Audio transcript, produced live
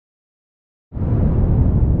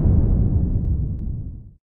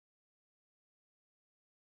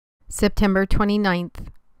September 29th.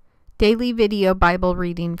 Daily video Bible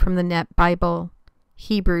reading from the Net Bible.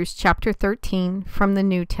 Hebrews chapter 13 from the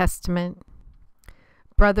New Testament.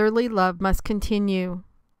 Brotherly love must continue.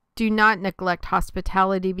 Do not neglect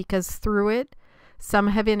hospitality, because through it some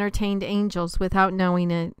have entertained angels without knowing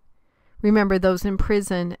it. Remember those in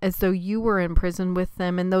prison as though you were in prison with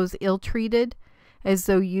them, and those ill-treated as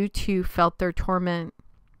though you too felt their torment.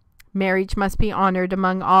 Marriage must be honored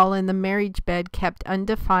among all, and the marriage bed kept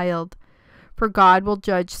undefiled, for God will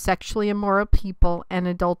judge sexually immoral people and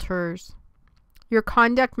adulterers. Your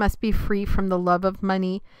conduct must be free from the love of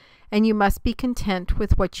money, and you must be content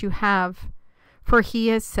with what you have. For he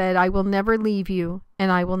has said, I will never leave you, and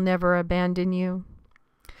I will never abandon you.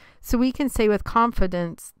 So we can say with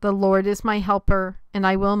confidence, the Lord is my helper, and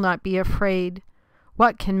I will not be afraid.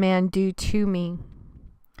 What can man do to me?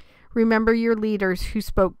 Remember your leaders who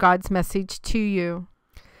spoke God's message to you.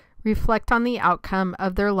 Reflect on the outcome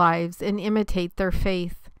of their lives and imitate their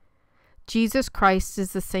faith. Jesus Christ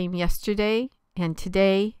is the same yesterday and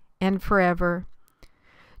today and forever.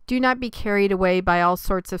 Do not be carried away by all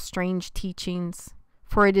sorts of strange teachings,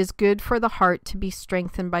 for it is good for the heart to be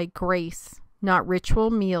strengthened by grace, not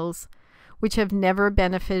ritual meals, which have never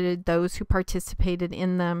benefited those who participated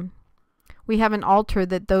in them. We have an altar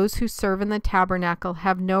that those who serve in the tabernacle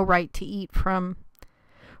have no right to eat from.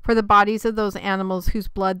 For the bodies of those animals whose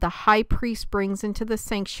blood the high priest brings into the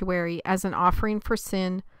sanctuary as an offering for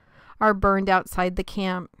sin are burned outside the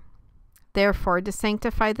camp. Therefore, to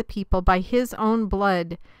sanctify the people by his own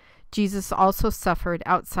blood, Jesus also suffered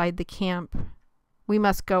outside the camp. We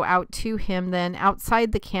must go out to him then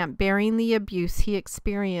outside the camp, bearing the abuse he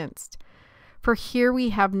experienced. For here we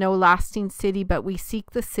have no lasting city, but we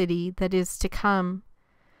seek the city that is to come.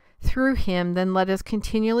 Through him, then, let us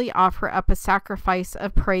continually offer up a sacrifice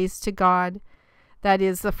of praise to God, that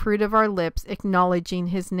is, the fruit of our lips, acknowledging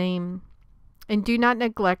his name. And do not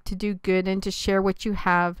neglect to do good and to share what you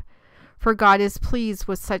have, for God is pleased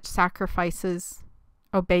with such sacrifices.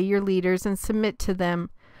 Obey your leaders and submit to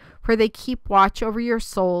them, for they keep watch over your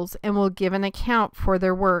souls and will give an account for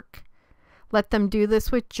their work. Let them do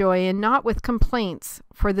this with joy and not with complaints,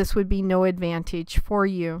 for this would be no advantage for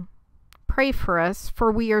you. Pray for us,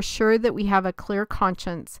 for we are sure that we have a clear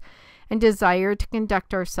conscience and desire to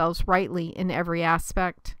conduct ourselves rightly in every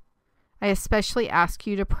aspect. I especially ask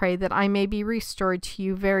you to pray that I may be restored to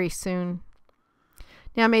you very soon.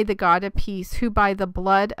 Now may the God of peace, who by the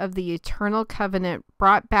blood of the eternal covenant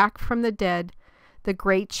brought back from the dead the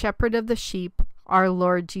great shepherd of the sheep, our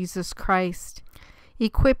Lord Jesus Christ,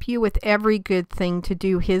 equip you with every good thing to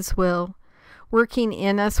do his will, working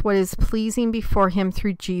in us what is pleasing before him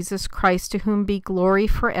through Jesus Christ, to whom be glory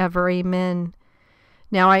forever. Amen.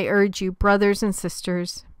 Now I urge you, brothers and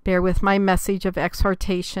sisters, bear with my message of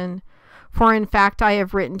exhortation, for in fact I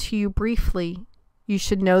have written to you briefly. You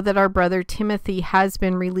should know that our brother Timothy has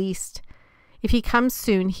been released. If he comes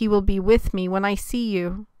soon, he will be with me when I see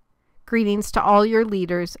you. Greetings to all your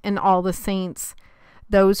leaders and all the saints.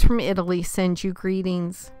 Those from Italy send you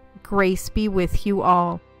greetings. Grace be with you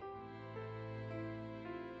all.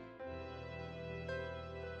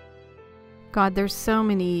 God, there's so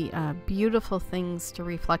many beautiful things to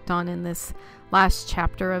reflect on in this last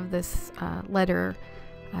chapter of this letter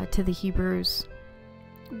to the Hebrews.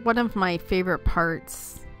 One of my favorite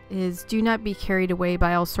parts is, do not be carried away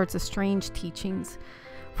by all sorts of strange teachings,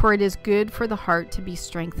 for it is good for the heart to be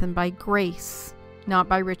strengthened by grace, not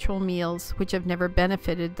by ritual meals, which have never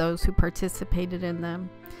benefited those who participated in them.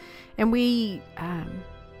 And we,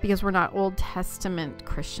 because we're not Old Testament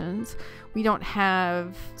Christians, we don't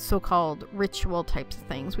have so-called ritual types of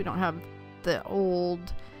things. We don't have the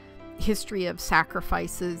old history of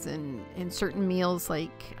sacrifices and certain meals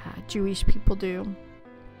like Jewish people do.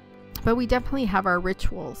 But we definitely have our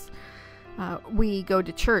rituals. We go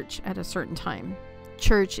to church at a certain time.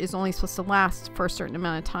 Church is only supposed to last for a certain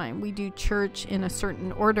amount of time. We do church in a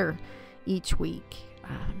certain order each week.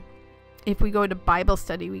 If we go to Bible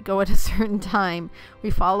study, we go at a certain time. We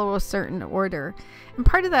follow a certain order. And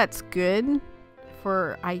part of that's good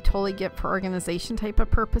I totally get for organization type of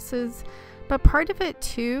purposes. But part of it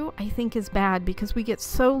too, I think, is bad because we get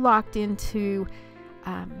so locked into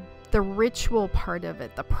the ritual part of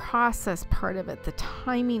it, the process part of it, the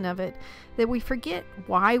timing of it, that we forget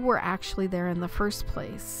why we're actually there in the first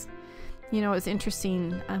place. You know, it was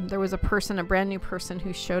interesting. There was a brand new person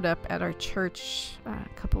who showed up at our church a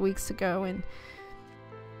couple weeks ago, and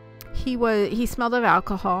he smelled of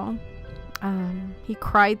alcohol. He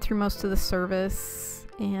cried through most of the service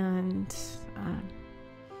and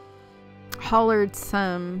hollered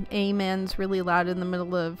some amens really loud in the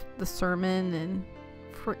middle of the sermon, and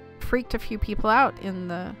freaked a few people out in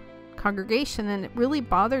the congregation, and it really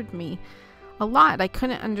bothered me a lot. I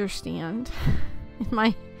couldn't understand, in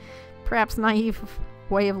my perhaps naive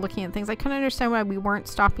way of looking at things, I couldn't understand why we weren't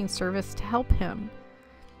stopping service to help him.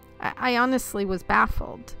 I honestly was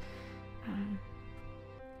baffled.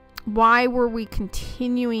 Why were we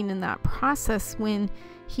continuing in that process when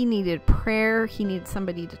he needed prayer? He needed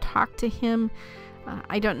somebody to talk to him.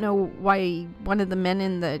 I don't know why one of the men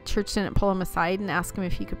in the church didn't pull him aside and ask him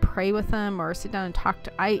if he could pray with him or sit down and talk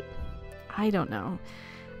to. I don't know.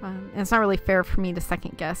 And it's not really fair for me to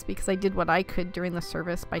second guess, because I did what I could during the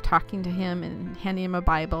service by talking to him and handing him a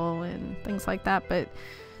Bible and things like that. But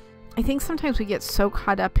I think sometimes we get so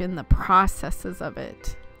caught up in the processes of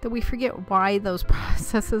it that we forget why those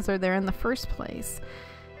processes are there in the first place.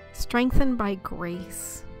 Strengthened by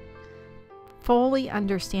grace. Fully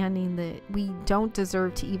understanding that we don't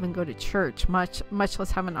deserve to even go to church, much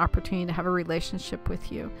less have an opportunity to have a relationship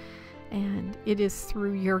with you. And it is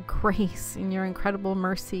through your grace and your incredible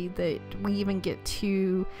mercy that we even get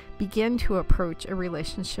to begin to approach a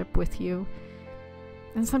relationship with you.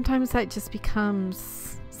 And sometimes that just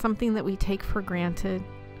becomes something that we take for granted.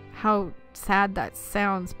 How sad that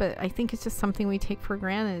sounds, but I think it's just something we take for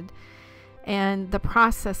granted. And the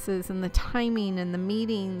processes and the timing and the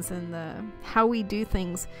meetings and the how we do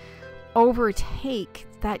things overtake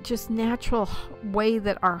that just natural way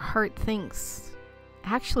that our heart thinks.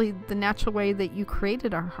 Actually, the natural way that you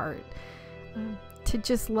created our heart, to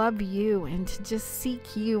just love you and to just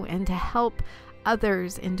seek you and to help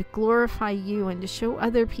others and to glorify you and to show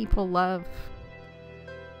other people love.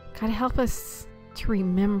 God, help us to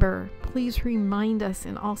remember. Please remind us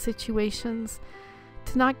in all situations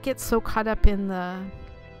to not get so caught up in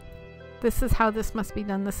this is how this must be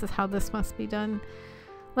done, this is how this must be done.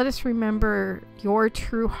 Let us remember your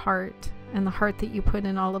true heart and the heart that you put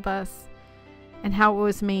in all of us, and how it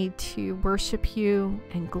was made to worship you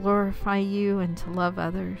and glorify you and to love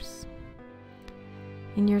others.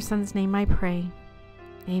 In your Son's name I pray.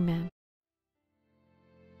 Amen.